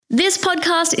This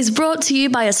podcast is brought to you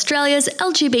by Australia's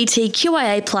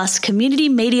LGBTQIA+ community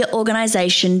media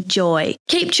organisation, Joy.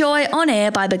 Keep Joy on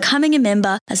air by becoming a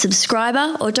member, a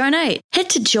subscriber or donate. Head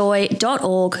to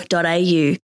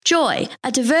joy.org.au. Joy,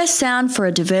 a diverse sound for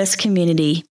a diverse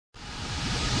community.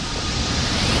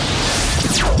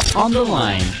 On the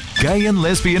Line. Gay and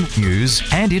lesbian news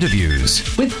and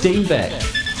interviews. With Dean Beck.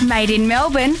 Made in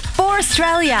Melbourne, for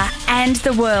Australia and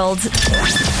the world.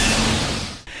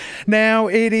 Now,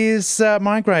 it is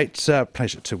my great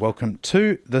pleasure to welcome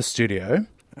to the studio,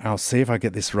 I'll see if I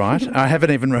get this right. I haven't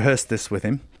even rehearsed this with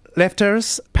him.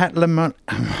 Lefteris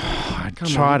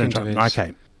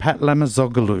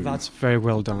Patlamazoglu. That's very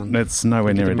well done. It's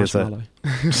nowhere near it, is it?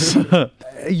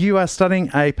 You are studying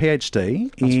a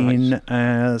PhD in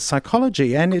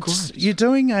psychology, and you're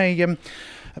doing a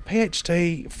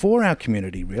PhD for our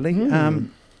community, really.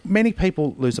 Many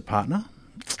people lose a partner.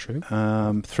 True.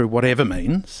 Through whatever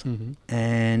means,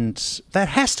 and that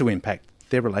has to impact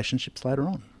their relationships later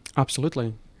on.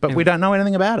 Absolutely. But we don't know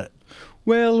anything about it.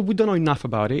 Well, we don't know enough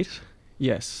about it,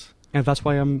 yes. And that's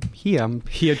why I'm here. I'm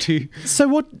here to...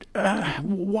 So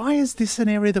why is this an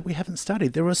area that we haven't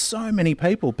studied? There are so many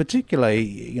people,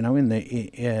 particularly, in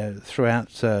the throughout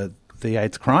the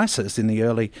AIDS crisis in the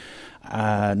early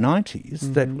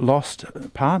 90s that lost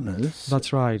partners.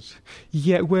 That's right.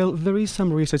 Yeah, well, there is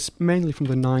some research, mainly from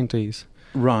the 90s.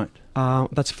 Right.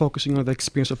 That's focusing on the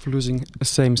experience of losing a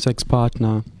same-sex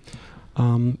partner.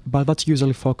 But that's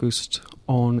usually focused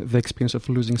on the experience of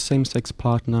losing a same-sex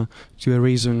partner to a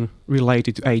reason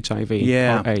related to HIV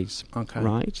or AIDS. Okay.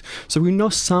 Right? So we know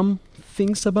some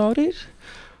things about it.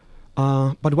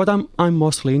 But what I'm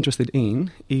mostly interested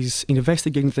in is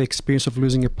investigating the experience of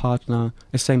losing a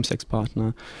same-sex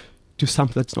partner, to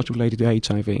something that's not related to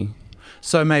HIV.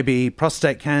 So maybe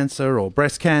prostate cancer or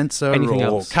breast cancer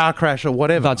or car crash or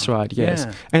whatever. That's right, yes.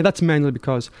 Yeah. And that's mainly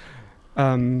because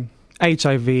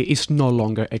HIV is no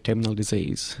longer a terminal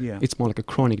disease. Yeah. It's more like a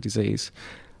chronic disease.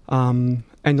 And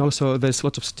also there's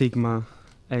lots of stigma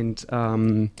and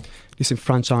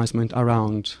disenfranchisement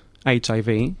around HIV.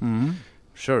 Mm-hmm.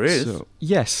 Sure is. So,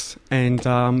 yes, and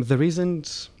there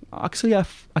isn't... Actually, I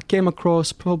came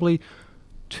across probably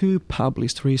 2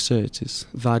 published researches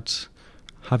that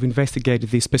have investigated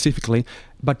this specifically,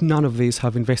 but none of these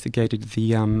have investigated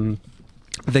the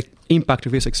impact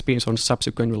of this experience on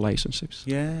subsequent relationships.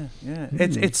 Yeah.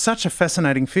 It's such a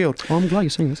fascinating field. Oh, I'm glad you're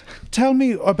saying this. Tell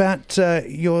me about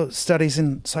your studies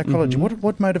in psychology.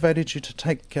 What motivated you to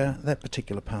take that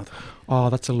particular path? Oh,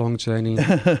 that's a long journey,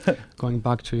 going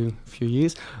back to a few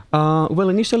years. Well,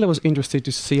 initially I was interested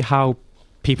to see how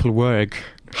people work,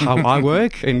 how I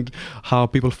work, and how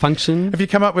people function. Have you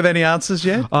come up with any answers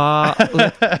yet?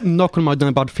 Knock on my door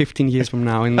about 15 years from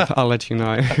now, and I'll let you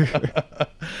know.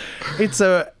 It's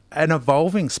an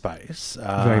evolving space.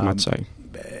 Very much so.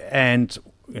 And,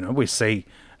 we see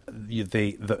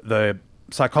the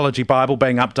psychology Bible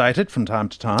being updated from time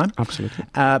to time. Absolutely.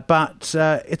 But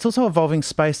it's also evolving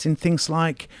space in things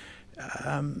like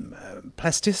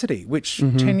plasticity, which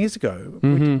 10 years ago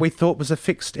we thought was a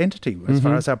fixed entity as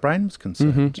far as our brain was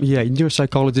concerned. Yeah,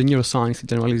 neuropsychology, neuroscience in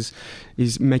general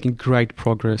is making great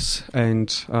progress,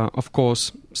 and of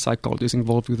course psychology is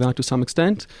involved with that to some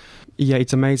extent. Yeah,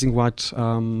 it's amazing what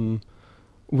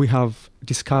we have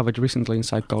discovered recently in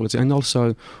psychology, and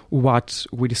also what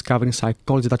we discovered in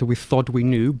psychology that we thought we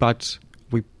knew, but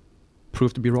we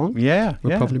proved to be wrong. We're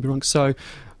probably be wrong. So,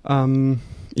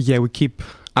 we keep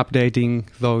updating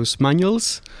those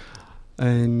manuals,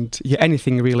 and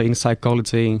anything really in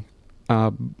psychology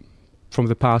from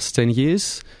the past 10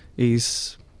 years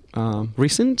is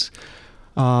recent.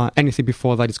 Anything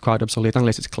before that is quite obsolete,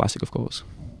 unless it's classic, of course.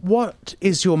 What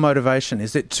is your motivation?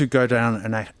 Is it to go down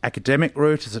an academic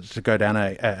route? Is it to go down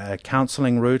a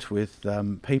counselling route with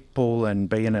people and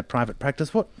be in a private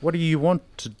practice? What do you want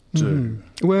to do?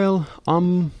 Well,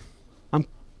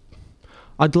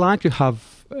 I'd like to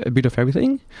have a bit of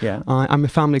everything. Yeah. I'm a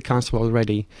family counsellor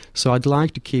already, so I'd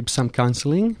like to keep some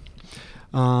counselling,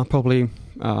 probably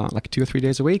like 2 or 3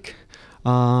 days a week,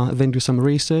 then do some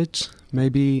research,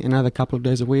 maybe another couple of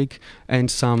days a week, and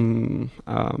some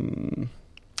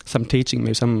teaching,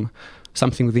 maybe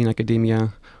something within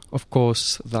academia. Of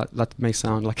course, that may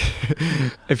sound like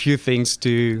a few things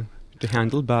to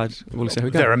handle, but we'll see how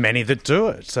we go. There are many that do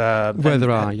it.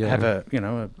 There are, yeah. Have a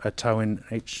toe in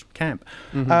each camp.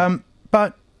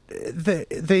 But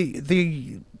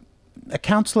a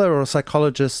counsellor or a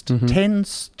psychologist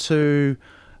tends to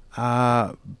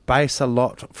base a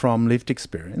lot from lived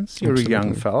experience. You're Absolutely. a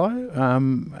young fellow.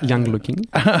 Young looking.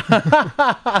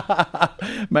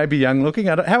 Maybe young looking.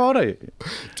 How old are you?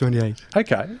 28.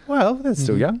 Okay, well, that's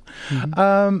still young.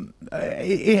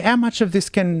 How much of this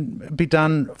can be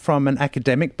done from an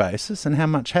academic basis, and how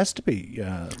much has to be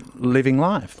living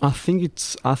life? I think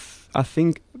I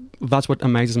think that's what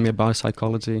amazes me about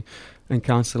psychology and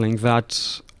counselling,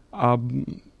 that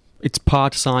it's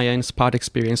part science, part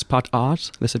experience, part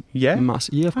art. There's a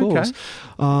of course.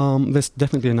 There's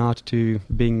definitely an art to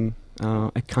being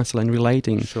a counsellor and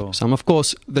relating. Sure. Some, of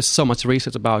course, there's so much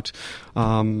research about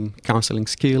counselling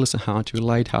skills and how to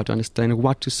relate, how to understand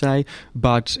what to say,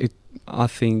 but I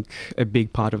think a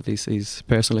big part of this is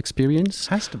personal experience.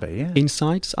 Has to be, yeah.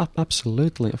 Insights,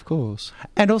 absolutely, of course.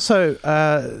 And also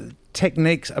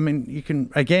techniques. I mean, you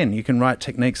can write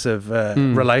techniques of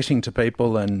relating to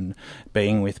people and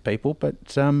being with people,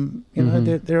 but you know,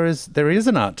 there is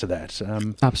an art to that.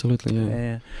 Absolutely,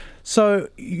 yeah. So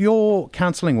your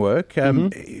counselling work,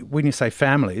 when you say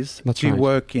families, That's do you right.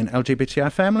 work in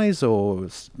LGBTI families or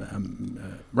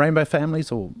rainbow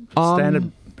families or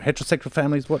standard heterosexual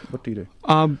families? What do you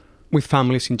do? With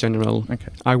families in general.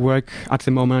 Okay. I work at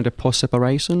the moment at a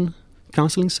post-separation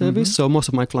counselling service, so most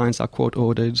of my clients are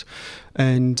court-ordered,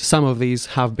 and some of these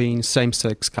have been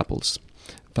same-sex couples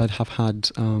that have had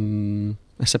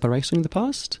a separation in the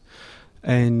past,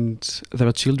 and there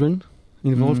are children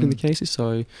involved in the cases.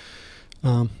 So,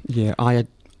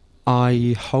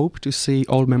 I hope to see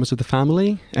all members of the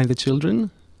family and the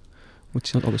children, which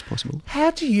is not always possible.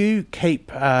 How do you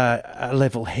keep a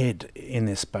level head in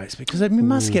this space? Because you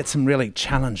must get some really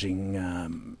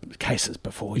challenging cases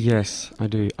before you. Yes, I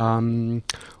do.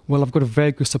 Well, I've got a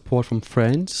very good support from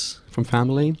friends, from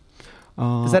family.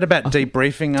 Is that about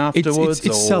debriefing afterwards?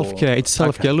 It's self-care. It's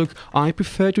self-care. Okay. Look, I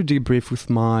prefer to debrief with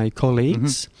my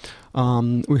colleagues.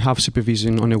 We have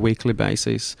supervision on a weekly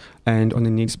basis and on a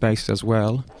needs basis as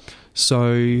well.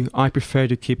 So I prefer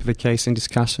to keep the case in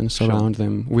discussions around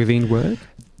them within work.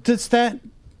 Does that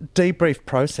debrief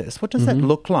process, what does that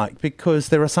look like? Because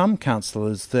there are some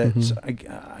counsellors that,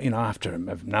 after a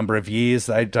number of years,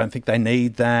 they don't think they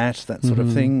need that sort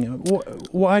of thing.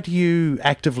 Why do you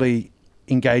actively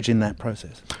engage in that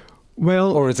process?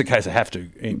 Well, or is it a case of have to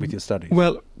with your studies?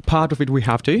 Well, part of it we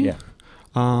have to. Yeah.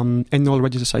 And all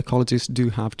registered psychologists do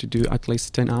have to do at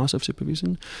least 10 hours of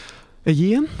supervision a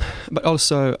year. But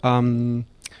also,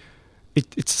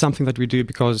 it's something that we do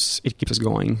because it keeps us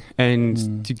going.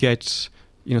 And to get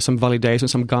some validation,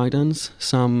 some guidance,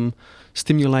 some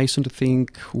stimulation to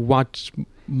think what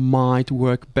might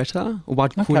work better,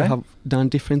 what could I have done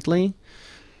differently.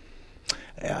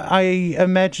 I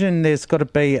imagine there's got to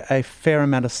be a fair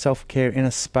amount of self-care in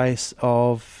a space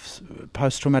of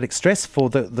post-traumatic stress for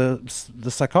the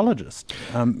psychologist.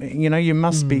 You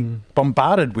must be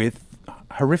bombarded with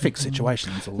horrific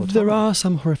situations all the time. There are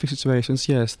some horrific situations,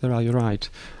 yes, there are, you're right.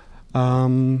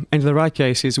 And there are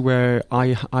cases where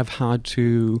I've had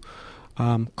to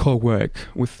co-work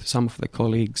with some of the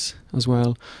colleagues as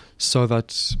well, so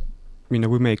that we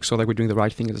make sure that we're doing the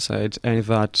right thing, as I said, and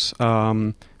that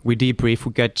we debrief,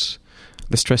 we get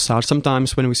the stress out.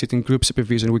 Sometimes when we sit in group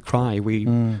supervision, we cry, we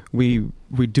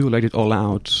do let it all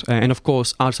out. And of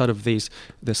course, outside of this,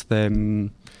 there's the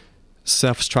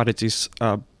self-strategies,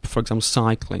 for example,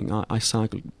 cycling. I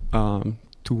cycle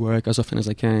to work as often as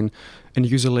I can, and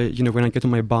usually, when I get on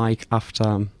my bike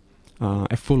after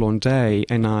a full-on day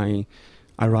and I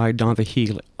ride down the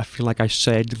hill, I feel like I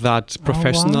shed that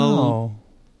professional... Oh, wow.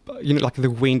 Like the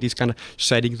wind is kind of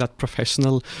shedding that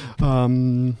professional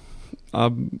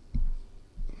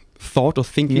thought or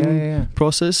thinking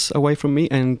process away from me,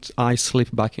 and I slip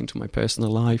back into my personal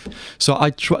life. So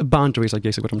boundaries, I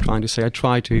guess, is what I'm trying to say. I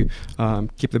try to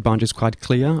keep the boundaries quite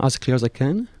clear as I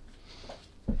can.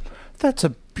 That's a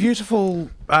beautiful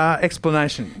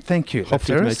explanation. Thank you,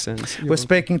 Hopefully it Lefteris. makes sense. We're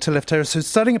speaking to Lefteris, who's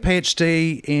studying a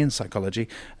PhD in psychology.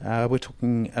 We're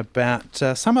talking about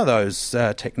some of those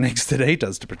techniques that he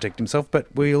does to protect himself, but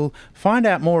we'll find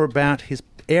out more about his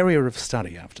area of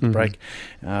study after the break.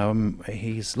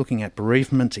 He's looking at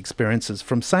bereavement experiences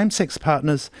from same-sex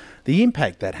partners, the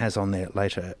impact that has on their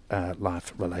later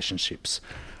life relationships.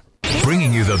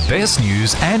 Bringing you the best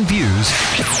news and views.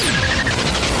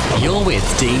 You're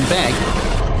with Dean Beck.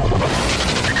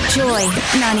 Joy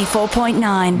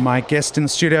 94.9. My guest in the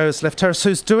studio is Lefteris,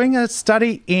 who's doing a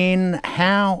study in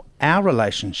how our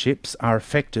relationships are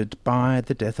affected by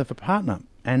the death of a partner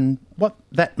and what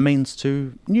that means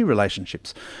to new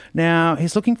relationships. Now,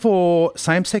 he's looking for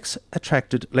same-sex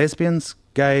attracted lesbians,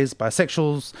 gays,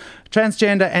 bisexuals,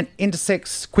 transgender and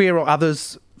intersex, queer or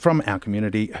others from our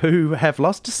community who have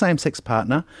lost a same-sex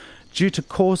partner due to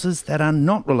causes that are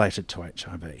not related to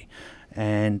HIV.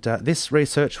 And this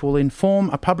research will inform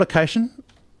a publication,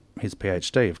 his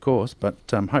PhD, of course, but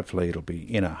hopefully it'll be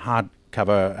in a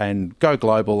hardcover and go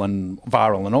global and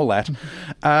viral and all that,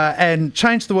 and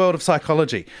change the world of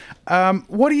psychology.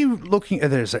 What are you looking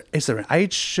at? Is there an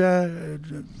age?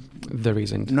 There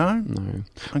isn't. No? No.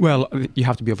 Okay. Well, you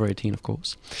have to be over 18, of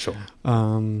course. Sure.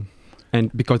 And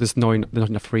because there's not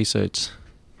enough research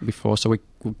before, so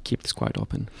we'll keep this quite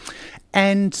open.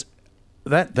 And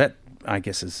that I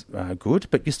guess is good,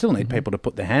 but you still need people to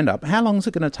put their hand up. How long is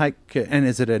it going to take, and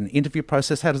is it an interview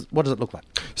process? What does it look like?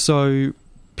 So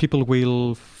people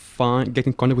will get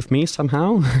in contact with me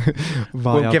somehow.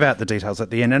 We'll give out the details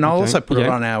at the end, and I'll also put it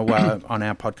on our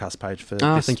podcast page for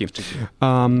this. Thank you. Particular.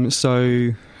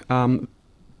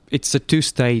 It's a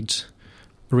 2-stage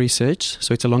research,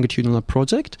 so it's a longitudinal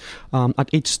project. At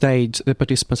each stage, the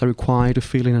participants are required to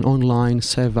fill in an online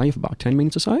survey of about 10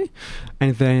 minutes or so,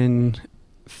 and then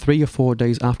 3 or 4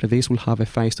 days after this, we'll have a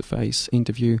face-to-face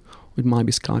interview. It might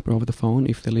be Skype or over the phone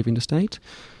if they live in the state.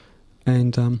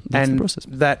 And that's the process.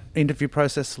 That interview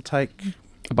process will take?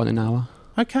 About an hour.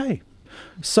 Okay.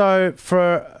 So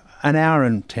for an hour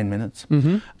and 10 minutes,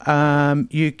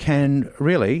 you can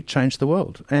really change the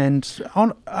world. And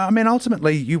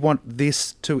ultimately, you want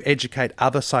this to educate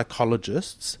other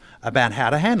psychologists about how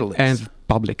to handle this. And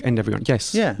public and everyone.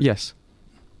 Yes. Yeah. Yes.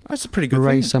 That's a pretty good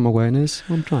Raise thing. some awareness.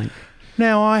 I'm trying.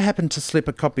 Now, I happened to slip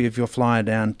a copy of your flyer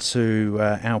down to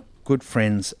our good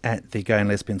friends at the Gay and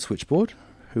Lesbian Switchboard,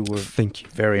 who were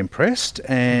very impressed,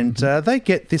 and they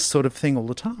get this sort of thing all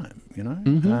the time, you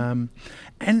know.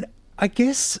 And I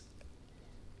guess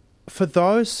for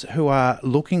those who are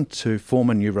looking to form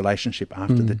a new relationship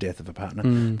after the death of a partner,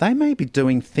 they may be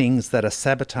doing things that are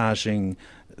sabotaging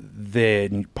their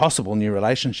possible new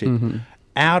relationship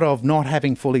out of not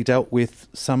having fully dealt with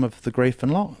some of the grief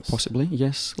and loss. Possibly,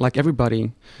 yes. Like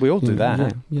everybody. We all do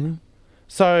that. Yeah.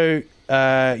 So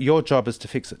your job is to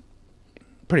fix it.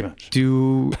 Pretty much.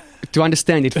 To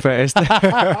understand it first.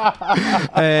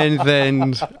 And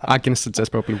then I can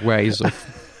suggest probably ways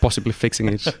of possibly fixing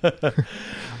it.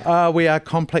 We are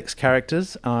complex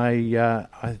characters.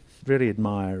 I really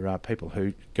admire people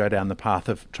who go down the path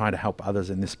of trying to help others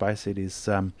in this space.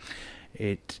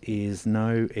 It is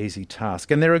no easy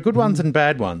task. And there are good ones and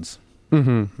bad ones.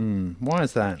 Why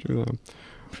is that? Sure.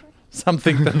 Some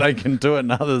think that they can do it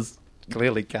and others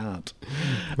clearly can't.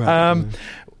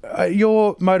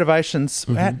 Your motivations,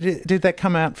 did that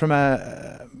come out from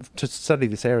to study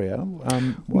this area?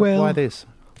 Why this?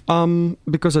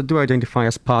 Because I do identify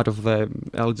as part of the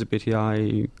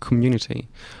LGBTI community,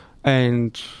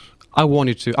 and I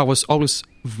was always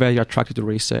very attracted to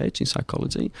research in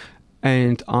psychology,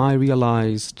 and I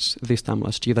realized this time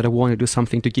last year that I wanted to do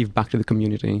something to give back to the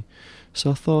community.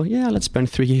 So I thought, let's spend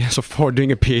 3 years or 4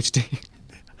 doing a PhD.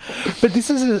 But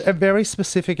this is a very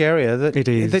specific area that it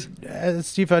is. That,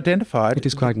 as you've identified, it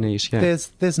is quite niche. Yeah,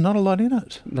 there's not a lot in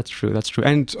it. That's true.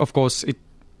 And of course, it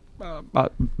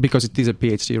because it is a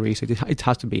PhD research, it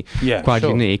has to be quite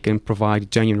unique and provide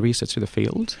genuine research to the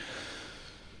field.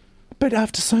 But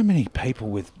after so many people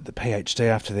with the PhD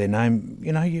after their name,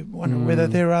 you wonder whether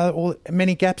there are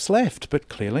many gaps left. But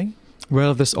clearly.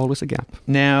 Well, there's always a gap.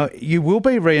 Now, you will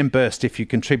be reimbursed if you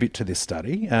contribute to this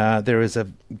study. There is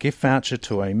a gift voucher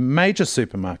to a major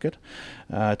supermarket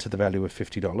to the value of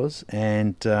 $50.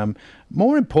 And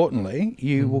more importantly,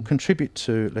 you will contribute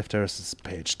to Lefteris'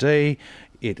 PhD.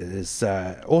 It is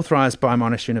authorised by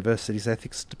Monash University's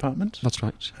Ethics Department. That's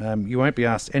right. You won't be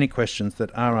asked any questions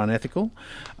that are unethical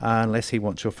unless he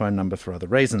wants your phone number for other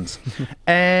reasons.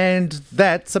 And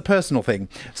that's a personal thing.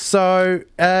 So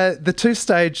the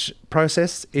 2-stage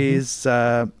process is,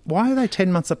 why are they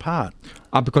 10 months apart?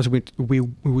 Because we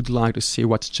would like to see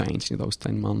what's changed in those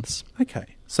 10 months. Okay.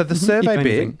 So the survey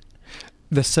bit...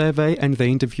 The survey and the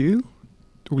interview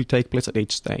will take place at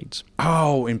each stage.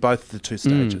 Oh, in both the 2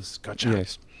 stages. Gotcha.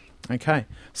 Yes. Okay.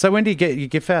 So when do you get your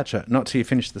gift voucher? Not till you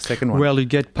finish the second one. Well, you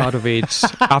get part of it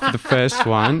after the first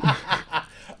one.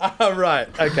 Oh, right.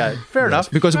 Okay. Fair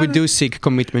enough. Because we do seek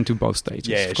commitment to both stages.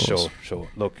 Yeah, sure.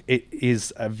 Look, it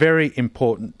is very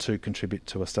important to contribute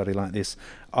to a study like this.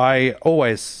 I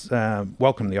always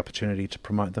welcome the opportunity to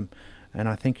promote them. And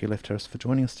I thank you, Lefteris, for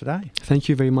joining us today. Thank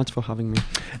you very much for having me.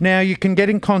 Now, you can get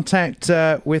in contact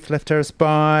with Lefteris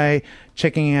by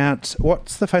checking out,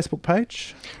 what's the Facebook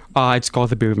page? It's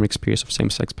called The Bereavement Experience of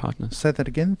Same-Sex Partners. Say that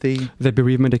again. The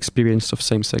Bereavement Experience of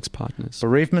Same-Sex Partners.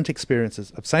 Bereavement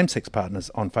Experiences of Same-Sex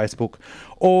Partners on Facebook,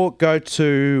 or go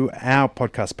to our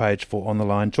podcast page for On The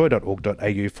Line,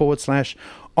 joy.org.au/On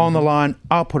The Line.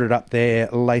 I'll put it up there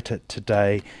later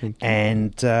today,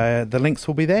 and the links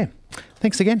will be there.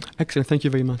 Thanks again. Excellent. Thank you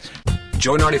very much.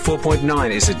 Joy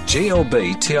 94.9 is a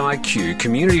GLBTIQ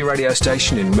community radio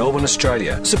station in Melbourne,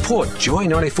 Australia. Support Joy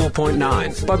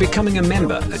 94.9 by becoming a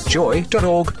member at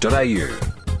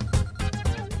joy.org.au.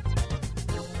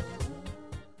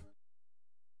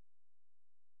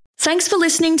 Thanks for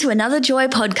listening to another Joy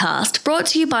podcast brought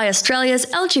to you by Australia's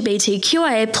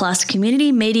LGBTQIA+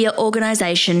 community media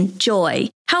organisation, Joy.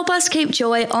 Help us keep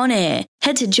Joy on air.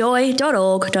 Head to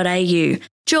joy.org.au.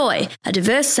 Joy, a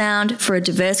diverse sound for a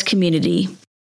diverse community.